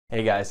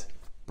Hey guys,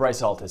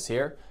 Bryce Altus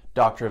here,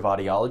 Doctor of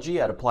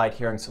Audiology at Applied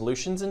Hearing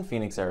Solutions in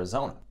Phoenix,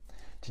 Arizona.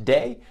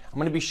 Today, I'm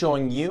going to be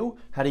showing you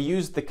how to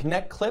use the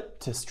Connectclip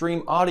to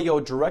stream audio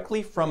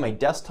directly from a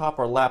desktop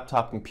or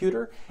laptop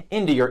computer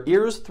into your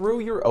ears through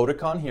your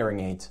Oticon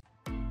hearing aids.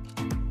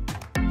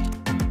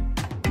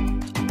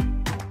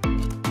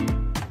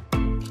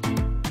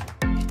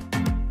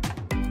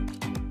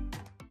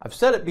 I've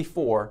said it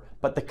before,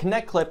 but the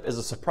Connectclip is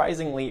a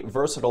surprisingly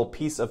versatile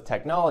piece of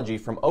technology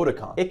from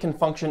Oticon. It can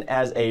function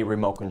as a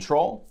remote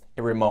control,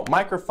 a remote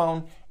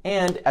microphone,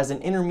 and as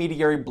an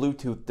intermediary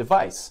Bluetooth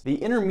device. The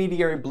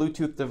intermediary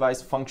Bluetooth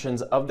device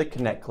functions of the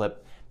Connectclip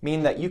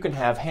mean that you can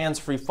have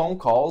hands-free phone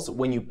calls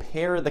when you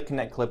pair the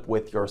Connectclip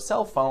with your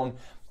cell phone,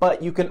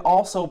 but you can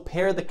also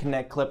pair the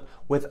Connectclip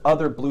with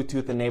other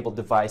Bluetooth-enabled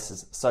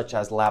devices such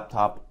as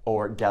laptop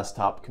or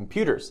desktop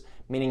computers,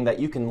 meaning that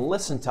you can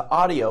listen to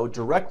audio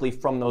directly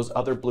from those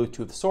other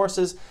Bluetooth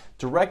sources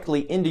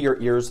directly into your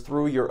ears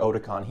through your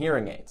Oticon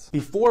hearing aids.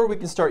 Before we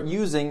can start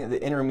using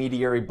the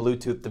intermediary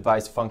Bluetooth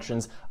device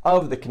functions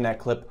of the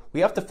Connectclip, we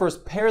have to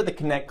first pair the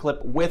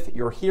Connectclip with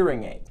your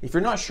hearing aid. If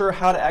you're not sure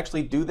how to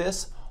actually do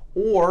this,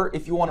 or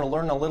if you want to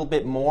learn a little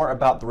bit more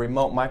about the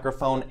remote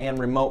microphone and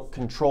remote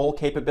control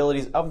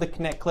capabilities of the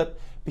Connectclip,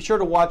 be sure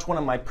to watch one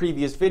of my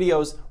previous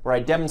videos where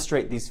I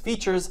demonstrate these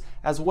features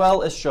as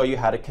well as show you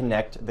how to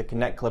connect the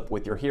Connectclip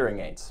with your hearing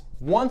aids.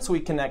 Once we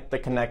connect the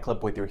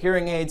Connectclip with your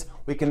hearing aids,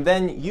 we can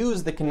then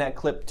use the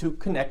Connectclip to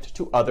connect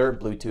to other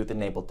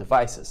Bluetooth-enabled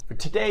devices. For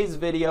today's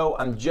video,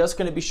 I'm just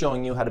going to be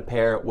showing you how to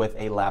pair with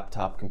a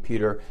laptop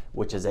computer,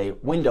 which is a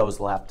Windows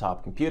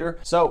laptop computer.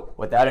 So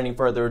without any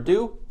further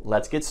ado,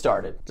 let's get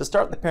started. To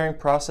start the pairing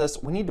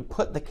process, we need to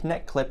put the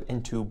Connectclip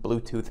into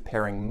Bluetooth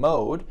pairing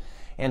mode.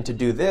 And to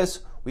do this,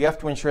 we have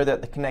to ensure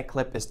that the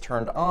Connectclip is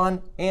turned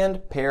on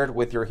and paired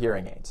with your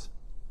hearing aids.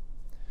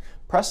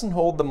 Press and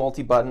hold the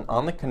multi-button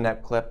on the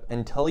Connectclip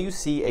until you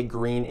see a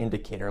green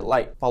indicator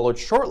light, followed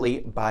shortly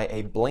by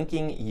a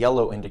blinking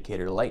yellow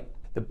indicator light.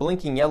 The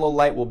blinking yellow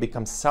light will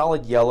become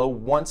solid yellow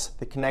once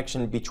the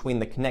connection between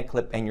the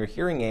Connectclip and your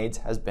hearing aids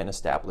has been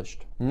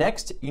established.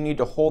 Next, you need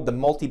to hold the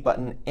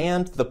multi-button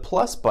and the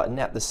plus button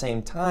at the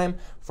same time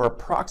for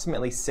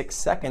approximately 6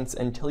 seconds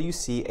until you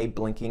see a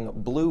blinking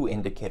blue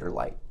indicator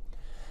light.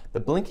 The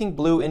blinking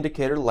blue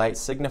indicator light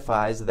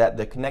signifies that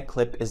the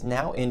Connectclip is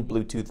now in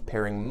Bluetooth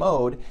pairing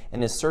mode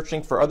and is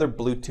searching for other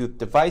Bluetooth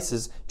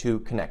devices to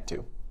connect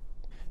to.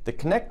 The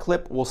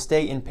Connectclip will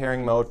stay in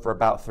pairing mode for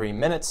about 3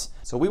 minutes,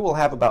 so we will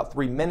have about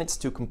 3 minutes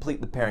to complete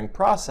the pairing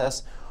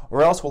process,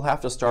 or else we'll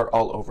have to start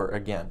all over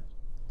again.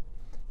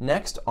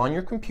 Next, on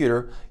your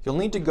computer, you'll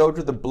need to go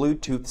to the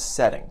Bluetooth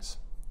settings.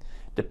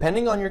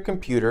 Depending on your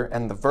computer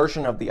and the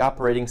version of the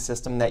operating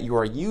system that you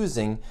are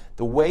using,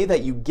 the way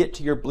that you get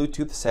to your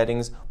Bluetooth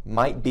settings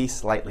might be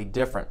slightly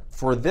different.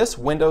 For this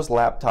Windows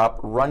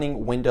laptop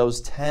running Windows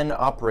 10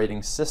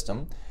 operating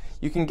system,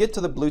 you can get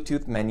to the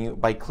Bluetooth menu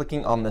by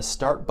clicking on the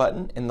Start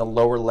button in the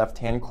lower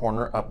left-hand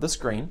corner of the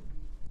screen,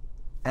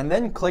 and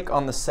then click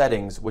on the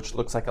Settings, which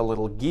looks like a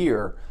little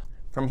gear.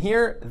 From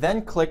here,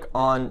 then click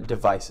on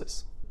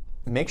Devices.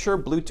 Make sure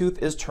Bluetooth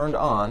is turned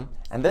on,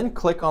 and then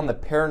click on the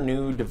Pair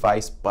New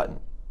Device button.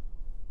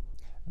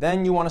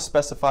 Then you want to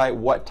specify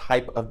what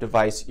type of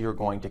device you're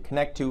going to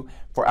connect to.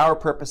 For our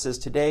purposes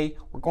today,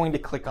 we're going to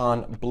click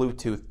on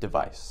Bluetooth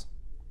device.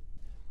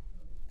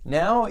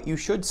 Now you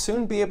should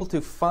soon be able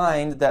to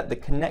find that the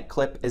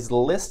Connectclip is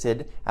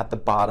listed at the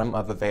bottom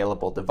of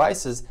available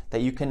devices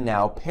that you can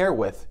now pair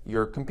with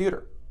your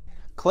computer.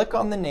 Click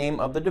on the name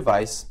of the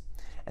device,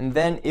 and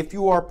then if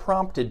you are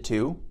prompted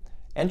to,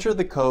 enter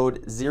the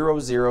code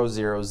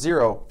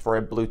 0000 for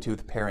a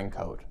Bluetooth pairing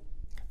code.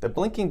 The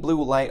blinking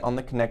blue light on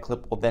the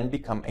Connectclip will then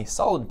become a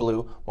solid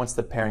blue once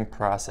the pairing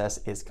process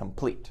is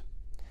complete.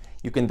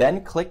 You can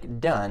then click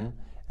Done,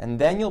 and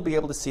then you'll be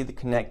able to see the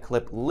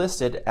Connectclip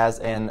listed as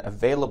an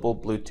available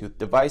Bluetooth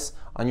device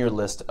on your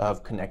list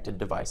of connected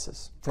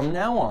devices. From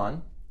now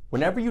on,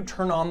 whenever you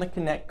turn on the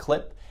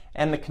Connectclip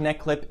and the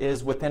Connectclip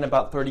is within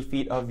about 30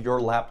 feet of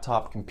your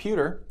laptop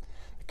computer,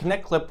 the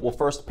Connectclip will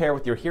first pair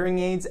with your hearing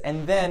aids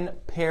and then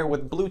pair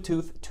with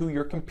Bluetooth to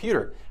your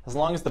computer, as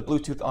long as the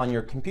Bluetooth on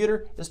your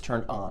computer is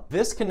turned on.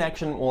 This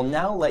connection will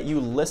now let you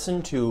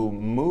listen to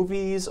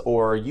movies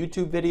or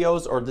YouTube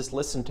videos or just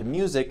listen to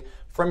music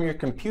from your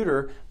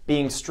computer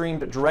being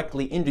streamed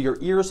directly into your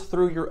ears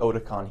through your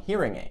Oticon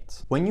hearing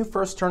aids. When you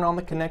first turn on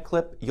the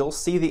Connectclip, you'll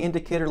see the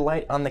indicator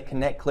light on the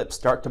Connectclip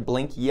start to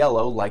blink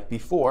yellow like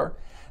before,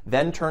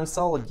 then turn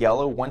solid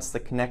yellow once the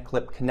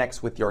Connectclip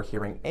connects with your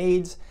hearing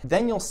aids.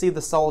 Then you'll see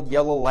the solid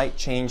yellow light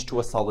change to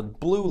a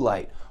solid blue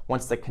light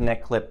once the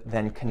Connectclip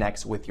then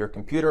connects with your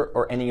computer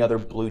or any other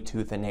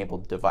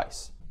Bluetooth-enabled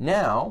device.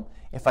 Now,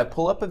 if I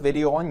pull up a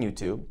video on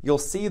YouTube, you'll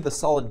see the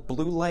solid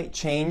blue light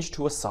change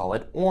to a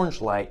solid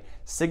orange light,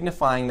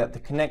 signifying that the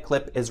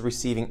Connectclip is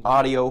receiving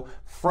audio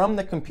from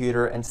the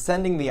computer and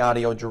sending the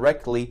audio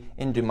directly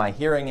into my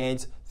hearing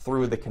aids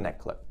through the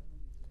Connectclip.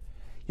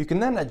 You can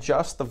then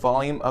adjust the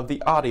volume of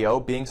the audio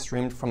being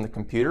streamed from the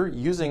computer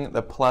using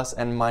the plus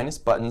and minus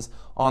buttons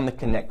on the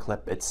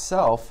Connectclip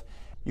itself.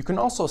 You can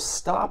also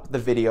stop the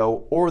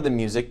video or the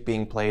music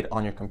being played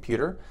on your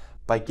computer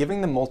by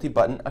giving the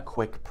multi-button a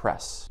quick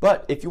press.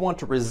 But if you want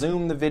to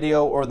resume the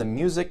video or the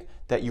music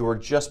that you were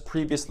just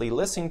previously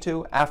listening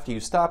to after you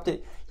stopped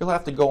it, you'll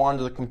have to go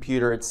onto the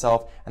computer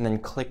itself and then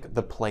click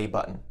the play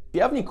button. If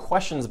you have any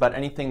questions about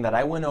anything that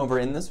I went over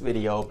in this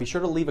video, be sure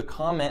to leave a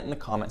comment in the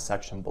comment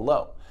section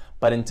below.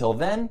 But until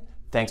then,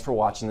 thanks for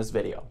watching this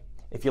video.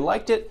 If you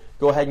liked it,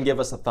 go ahead and give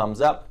us a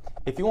thumbs up.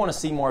 If you want to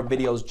see more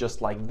videos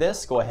just like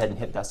this, go ahead and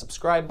hit that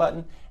subscribe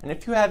button. And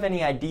if you have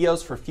any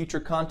ideas for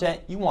future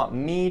content you want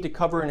me to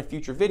cover in a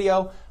future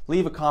video,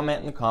 leave a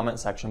comment in the comment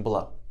section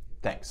below.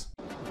 Thanks.